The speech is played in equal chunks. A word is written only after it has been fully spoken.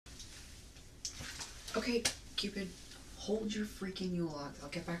Okay, Cupid, hold your freaking Yule logs. I'll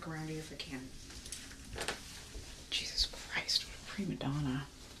get back around to you if I can. Jesus Christ, what a prima donna.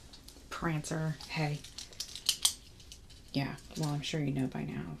 Prancer, hey. Yeah, well, I'm sure you know by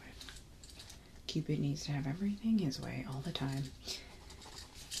now, but Cupid needs to have everything his way all the time.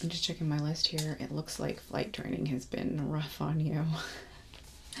 I'm just checking my list here. It looks like flight training has been rough on you.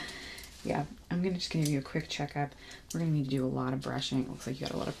 Yeah, I'm just gonna give you a quick checkup. We're gonna need to do a lot of brushing. It looks like you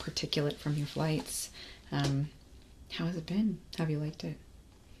got a lot of particulate from your flights. How has it been? Have you liked it?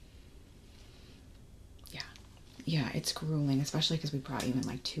 Yeah, it's grueling, especially because we brought you in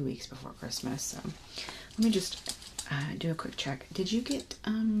like 2 weeks before Christmas. So let me just do a quick check. Did you get,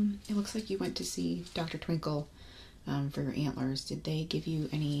 it looks like you went to see Dr. Twinkle for your antlers. Did they give you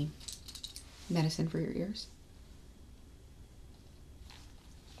any medicine for your ears?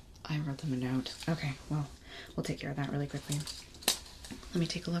 I wrote them a note. Okay, well, we'll take care of that really quickly. Let me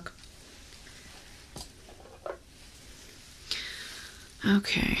take a look.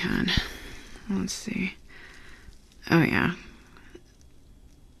 Okay, hon. Let's see. Oh, yeah.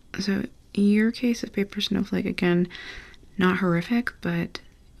 So, your case of paper snowflake, again, not horrific, but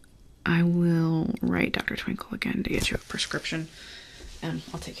I will write Dr. Twinkle again to get you a prescription. And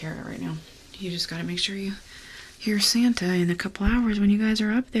I'll take care of it right now. You just gotta make sure you hear Santa in a couple hours when you guys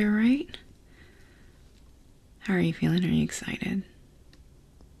are up there, right? How are you feeling? Are you excited?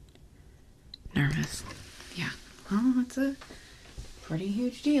 Nervous? Yeah. Well, it's a pretty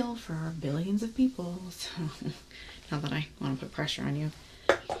huge deal for billions of people, so not that I want to put pressure on you.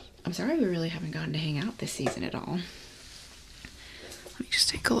 I'm sorry we really haven't gotten to hang out this season at all. Let me just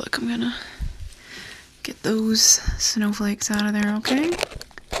take a look. I'm gonna get those snowflakes out of there, okay?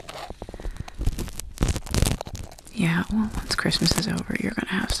 Yeah, well, once Christmas is over, you're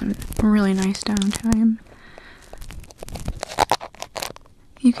gonna have some really nice downtime.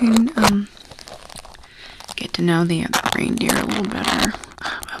 You can, get to know the other reindeer a little better.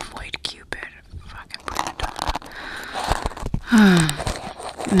 Avoid Cupid. Fucking prima donna.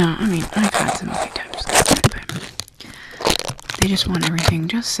 No, I mean, I've had some okay times, but they just want everything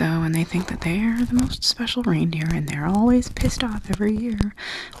just so, and they think that they are the most special reindeer, and they're always pissed off every year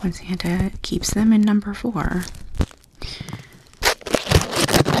when Santa keeps them in number 4.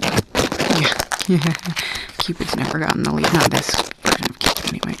 Yeah. Cupid's never gotten the lead. Not this version of Cupid,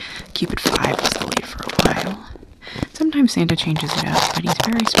 anyway. Cupid 5 was the lead for a while. Sometimes Santa changes it up, but he's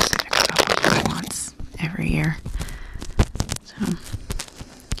very specific about what he wants every year. So,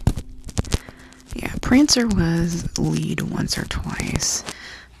 yeah, Prancer was lead once or twice,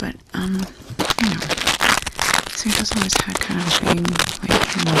 but, you know, Santa's always had kind of a thing, like,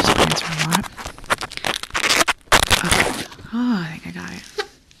 he loves Prancer a lot. Okay. Oh, I think I got it.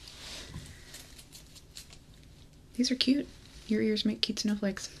 These are cute. Your ears make cute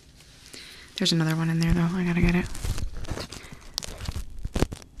snowflakes. There's another one in there, though. I gotta get it.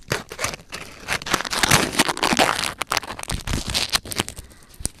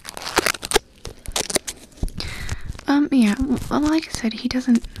 Yeah, well, like I said, he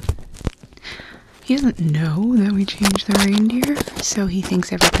doesn't know that we changed the reindeer, so he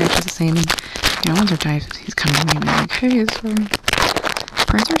thinks every patch is the same, and, you know, once or twice he's come to me and been like, hey, is,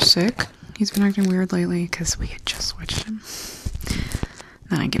 Prancer's sick? He's been acting weird lately, because we had just switched him.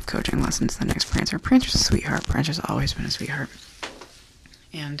 Then I give coaching lessons to the next Prancer. Prancer's a sweetheart. Prancer's always been a sweetheart.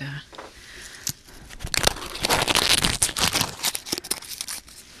 And,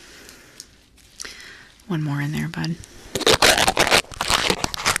 one more in there, bud.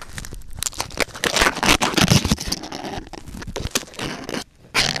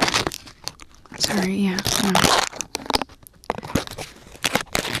 Sorry, yeah.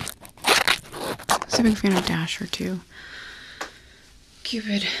 Just a big fan of Dasher, too.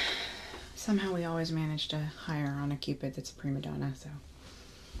 Cupid. Somehow we always manage to hire on a Cupid that's a prima donna, so.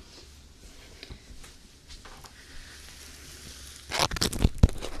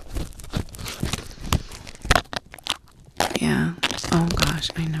 Yeah. Oh gosh,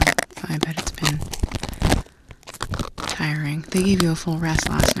 I know. I bet it's been tiring. They gave you a full rest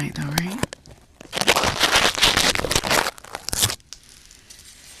last night, though, right?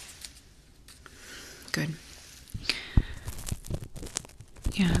 Good.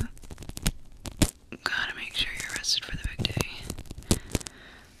 Yeah. Gotta make sure you're rested for the big day.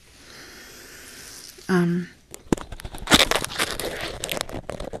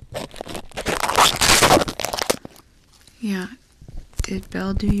 Yeah. Did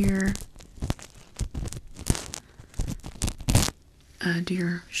Belle do your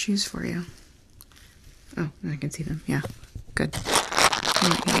shoes for you? Oh, I can see them. Yeah. Good.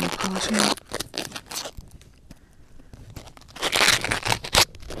 I might need to polish them up.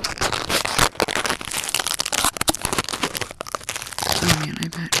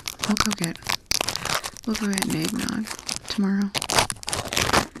 bet. We'll go get an eggnog tomorrow.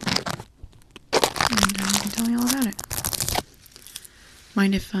 And you can tell me all about it. Do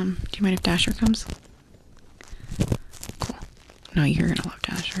you mind if Dasher comes? Cool. No, you're gonna love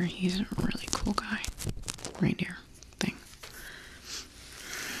Dasher. He's a really cool guy. Reindeer thing.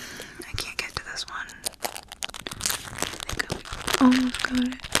 I can't get to this one. I think I almost got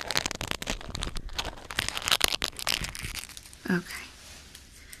it. Okay.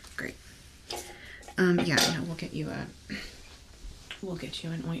 Great. Yeah, no, we'll get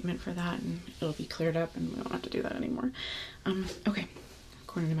you an ointment for that, and it'll be cleared up, and we don't have to do that anymore. Okay.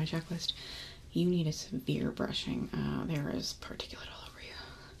 According to my checklist, you need a severe brushing. There is particulate all over you.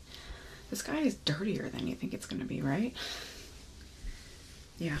 The sky is dirtier than you think it's going to be, right?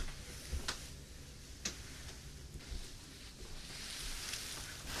 Yeah.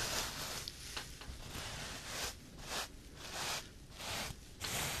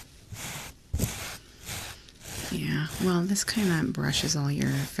 Yeah, well, this kind of brushes all your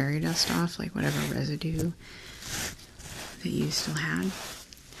fairy dust off, like whatever residue that you still had.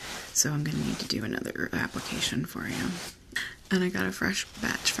 So I'm going to need to do another application for you. And I got a fresh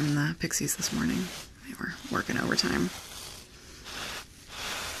batch from the Pixies this morning. They were working overtime.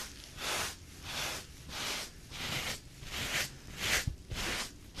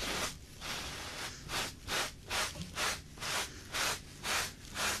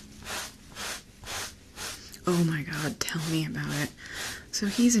 Oh my god, tell me about it. So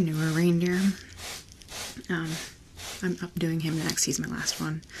he's a newer reindeer. I'm up doing him next. He's my last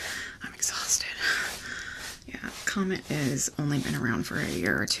one. I'm exhausted. Yeah, Comet has only been around for a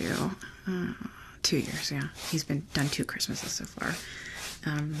year or two. 2 years, yeah. He's been done 2 Christmases so far.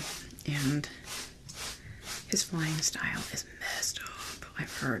 And his flying style is messed up,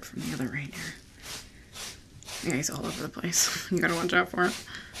 I've heard from the other reindeer. Yeah, he's all over the place. You gotta watch out for him.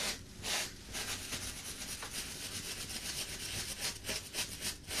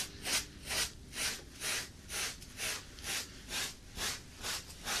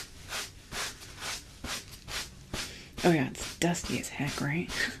 Oh yeah, it's dusty as heck, right?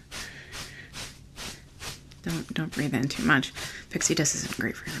 Don't breathe in too much. Pixie dust isn't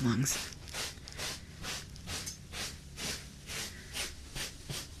great for your lungs.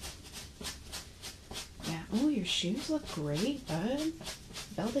 Yeah. Oh, your shoes look great, bud.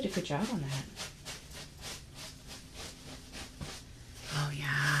 Belle did a good job on that. Oh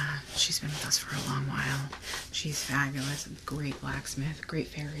yeah, she's been with us for a long while. She's fabulous. Great blacksmith, great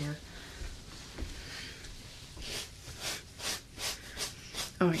farrier.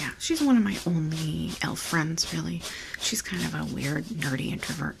 Oh yeah, she's one of my only elf friends, really. She's kind of a weird, nerdy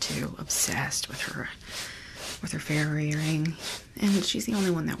introvert too, obsessed with her farriering, and she's the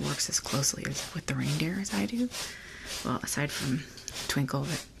only one that works as closely with the reindeer as I do. Well, aside from Twinkle,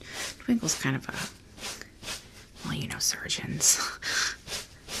 but Twinkle's kind of a, well, you know, surgeons.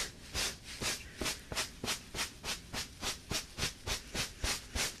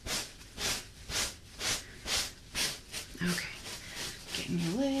 Okay. Getting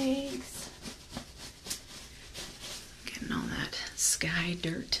your legs, getting all that sky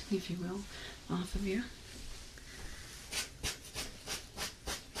dirt, if you will, off of you.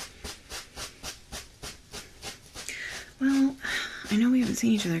 Well, I know we haven't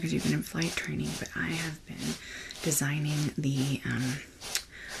seen each other because you've been in flight training, but I have been designing the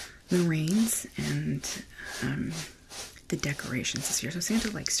reins and the decorations this year. So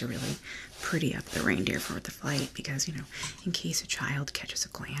Santa likes to really pretty up the reindeer for the flight because, you know, in case a child catches a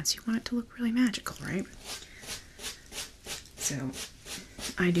glance, you want it to look really magical, right? So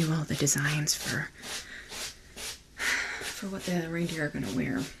I do all the designs for what the reindeer are going to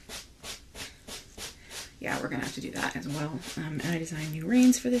wear. Yeah, we're going to have to do that as well. And I designed new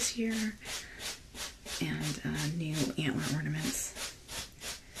reins for this year and new antler ornaments.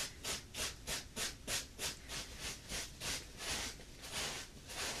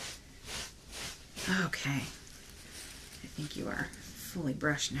 Okay, I think you are fully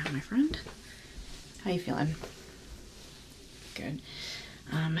brushed now, my friend. How you feeling? Good.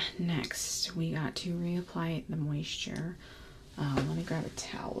 Next, we got to reapply the moisture. Let me grab a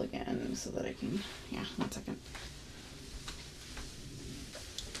towel again so that I can, yeah, 1 second.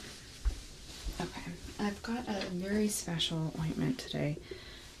 Okay, I've got a very special ointment today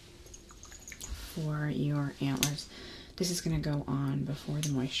for your antlers. This is going to go on before the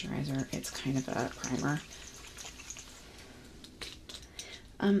moisturizer. It's kind of a primer.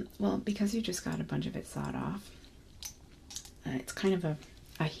 Well, because you just got a bunch of it sawed off, it's kind of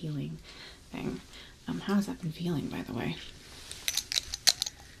a healing thing. How's that been feeling, by the way?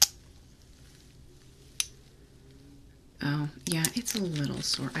 Oh, yeah, it's a little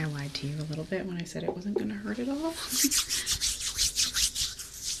sore. I lied to you a little bit when I said it wasn't going to hurt at all.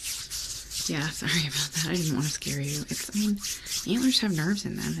 Yeah, sorry about that. I didn't want to scare you. I mean, antlers have nerves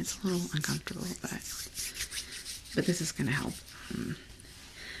in them. It's a little uncomfortable, but this is going to help.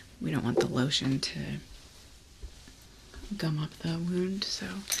 We don't want the lotion to gum up the wound, so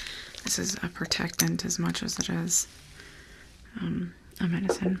this is a protectant as much as it is a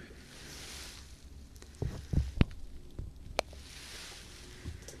medicine.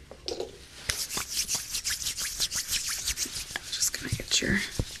 I'm just gonna get your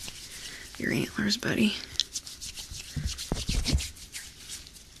antlers, buddy.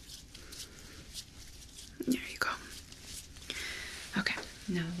 There you go. Okay,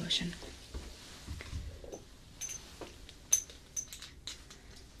 now the lotion.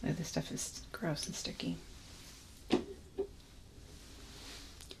 Oh, this stuff is gross and sticky.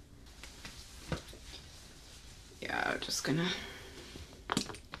 Yeah, I'm just gonna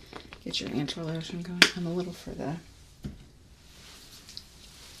get your antler lotion going. I'm a little for the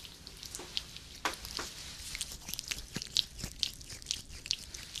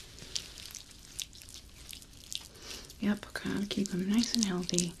Yep, gotta keep them nice and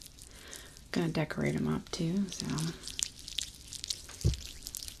healthy. Gonna decorate them up too, so.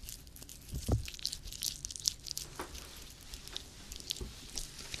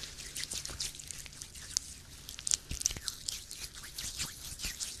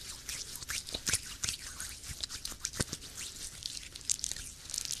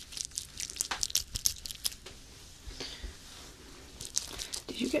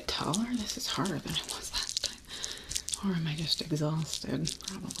 Did you get taller? This is harder than it was last time. Or am I just exhausted?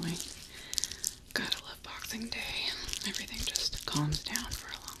 Probably. Gotta love Boxing Day. Everything just calms down for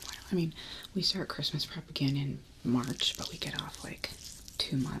a long while. I mean, we start Christmas prep again in March, but we get off like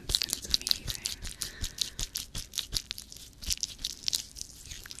 2 months. It's amazing.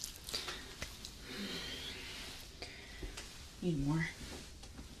 Need more.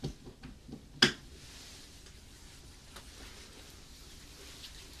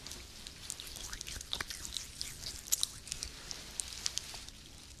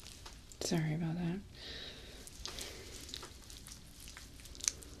 Sorry about that.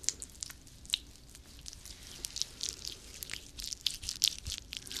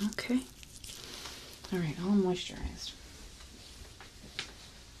 Okay. All right, all moisturized.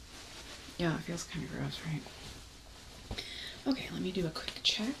 Yeah, it feels kind of gross, right? Okay, let me do a quick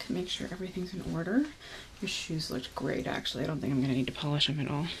check, make sure everything's in order. Your shoes looked great, actually. I don't think I'm gonna need to polish them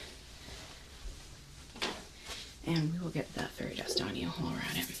at all. And we will get that fairy dust on you while we're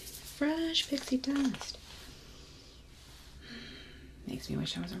at it. Fresh pixie dust. Makes me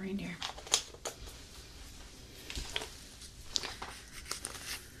wish I was a reindeer.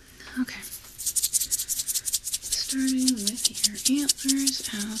 Okay. Starting with your antlers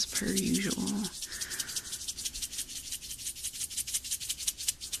as per usual.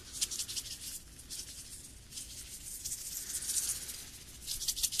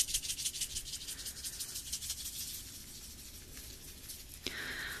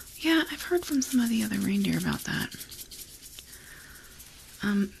 Yeah, I've heard from some of the other reindeer about that.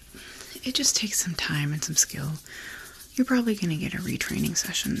 It just takes some time and some skill. You're probably going to get a retraining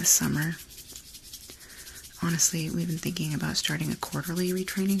session this summer. Honestly, we've been thinking about starting a quarterly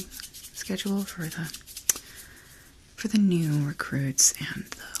retraining schedule for the new recruits and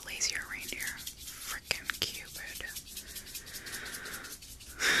the lazier reindeer. Frickin' Cupid.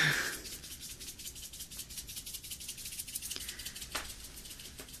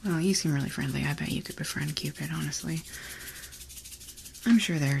 Well, you seem really friendly. I bet you could befriend Cupid, honestly. I'm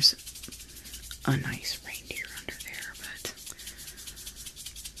sure there's a nice reindeer under there, but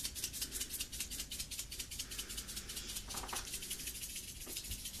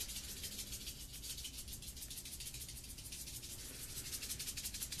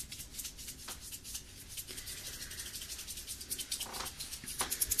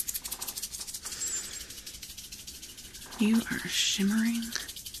you are shimmering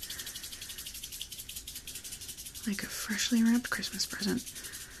like a freshly wrapped Christmas present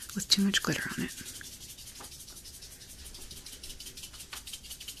with too much glitter on it.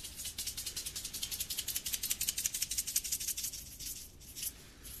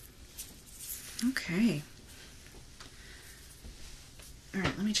 Okay.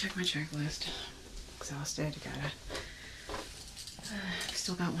 Alright, let me check my checklist. Exhausted, gotta.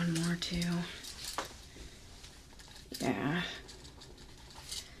 Still got one more too. Yeah.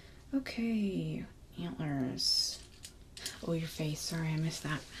 Okay. Antlers. Oh, your face. Sorry, I missed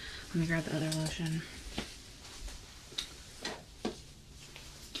that. Let me grab the other lotion.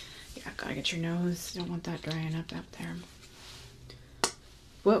 Yeah, Gotta get your nose. Don't want that drying up there.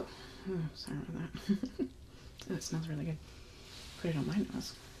 Whoa. Oh, sorry about that. Oh, it smells really good. Put it on my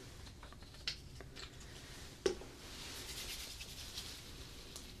nose.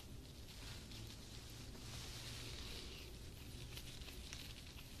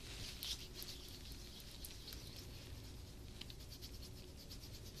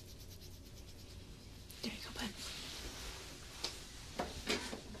 There you go, bud.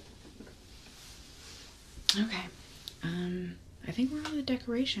 Okay. I think we're on the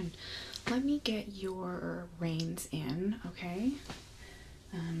decoration. Let me get your reins in, okay?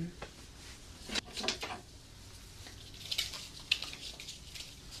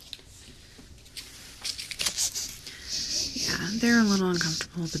 Yeah, they're a little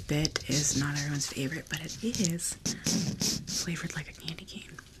uncomfortable. The bit is not everyone's favorite, but it is flavored like a candy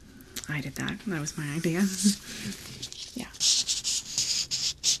cane. I did that. That was my idea. Yeah.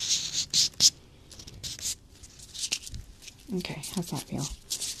 Okay, how's that feel?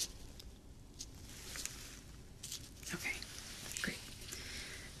 Okay, great.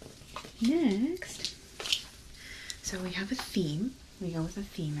 Next, so we have a theme. We go with a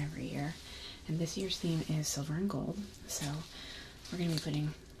theme every year, and this year's theme is silver and gold. So we're going to be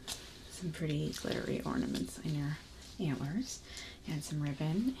putting some pretty glittery ornaments in your antlers and some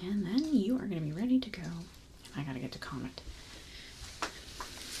ribbon, and then you are going to be ready to go. I got to get to Comet.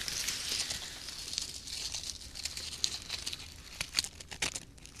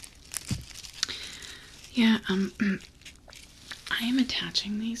 Yeah, I am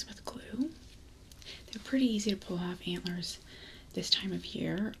attaching these with glue. They're pretty easy to pull off. Antlers this time of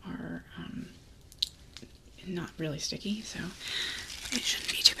year are not really sticky, so it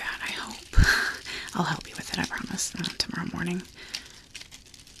shouldn't be too bad, I hope. I'll help you with it, I promise, tomorrow morning.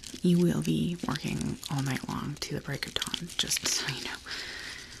 You will be working all night long to the break of dawn, just so you know.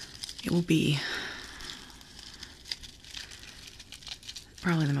 It will be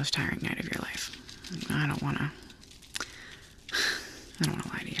probably the most tiring night of your life. I don't want to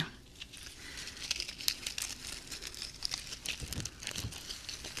lie to you.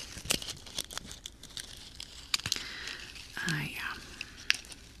 Yeah.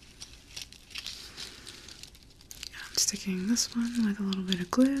 I'm sticking this one with a little bit of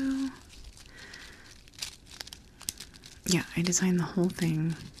glue. Yeah, I designed the whole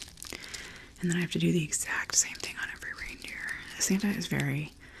thing, and then I have to do the exact same thing on every reindeer. Santa is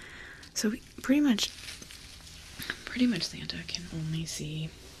very... So pretty much Santa can only see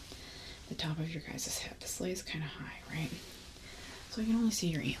the top of your guys' head. The sleigh is kind of high, right? So you can only see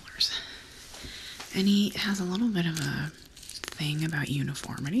your antlers. And he has a little bit of a thing about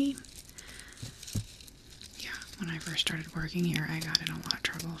uniformity. Yeah, when I first started working here, I got in a lot of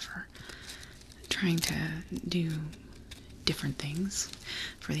trouble for trying to do different things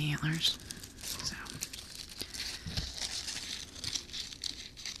for the antlers. So...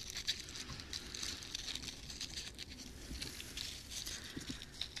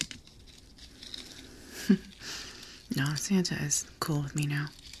 No, Santa is cool with me now.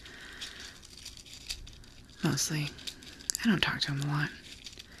 Mostly. I don't talk to him a lot.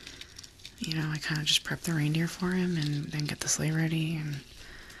 You know, I kind of just prep the reindeer for him and then get the sleigh ready, and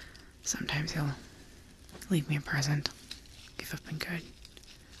sometimes he'll leave me a present if I've been good.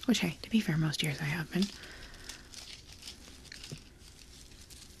 Which, hey, to be fair, most years I have been.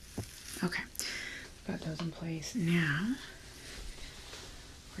 Okay, got those in place. Now,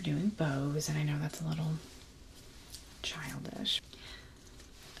 we're doing bows, and I know that's a little childish.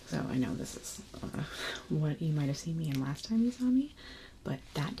 So I know this is what you might have seen me in last time you saw me, but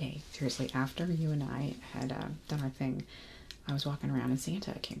that day, seriously, after you and I had done our thing, I was walking around and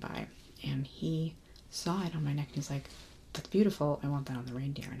Santa came by, and he saw it on my neck, and he's like, "That's beautiful, I want that on the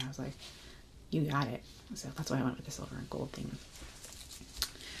reindeer." And I was like, "You got it." So that's why I went with the silver and gold theme.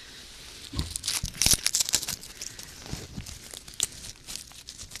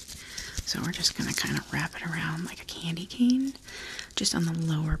 So we're just going to kind of wrap it around like a candy cane, just on the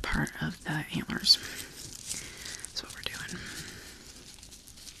lower part of the antlers. That's what we're doing.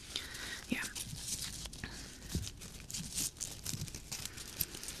 Yeah.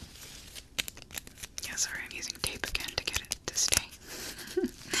 Yeah, sorry, I'm using tape again to get it to stay.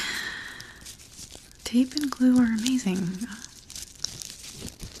 Tape and glue are amazing.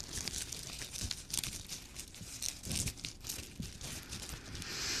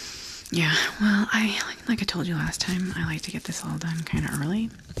 Yeah, well, like I told you last time, I like to get this all done kind of early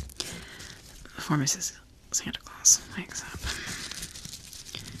before Mrs. Santa Claus wakes up.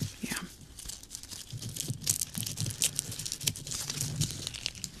 Yeah.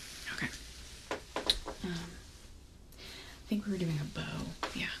 Okay. I think we were doing a bow.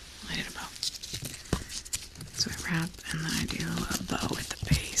 Yeah, I did a bow. wrap, and then I do a bow at the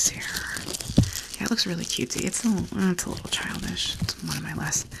base here. Yeah, it looks really cutesy. It's a little childish. It's one of my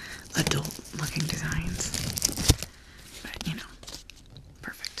less adult-looking designs. But, you know,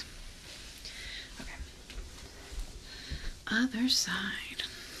 perfect. Okay. Other side.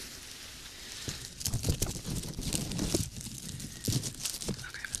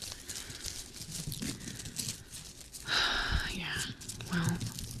 Okay. Yeah, well,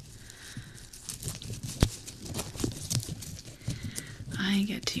 I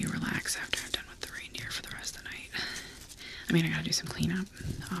get to relax after I'm done with the reindeer for the rest of the night. I mean, I gotta do some cleanup,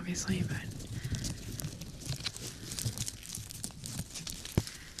 obviously, but...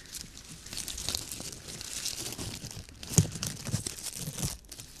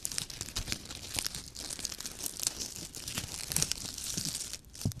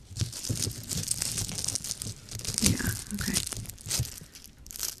 Yeah, okay.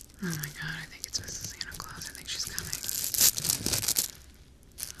 Oh my god, I think it's Mrs. Santa Claus. I think she's coming.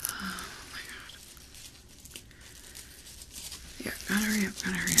 Oh my god. Yeah, gotta hurry up,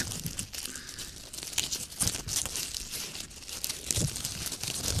 gotta hurry up.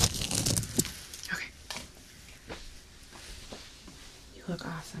 Okay. You look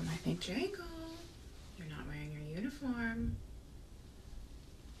awesome, I think. Jangle, you're not wearing your uniform.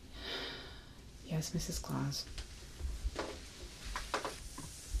 Yes, Mrs. Claus.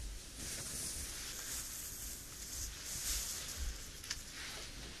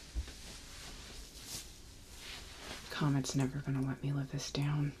 Comet's never gonna let me live this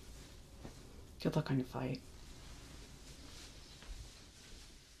down. Good luck on your flight.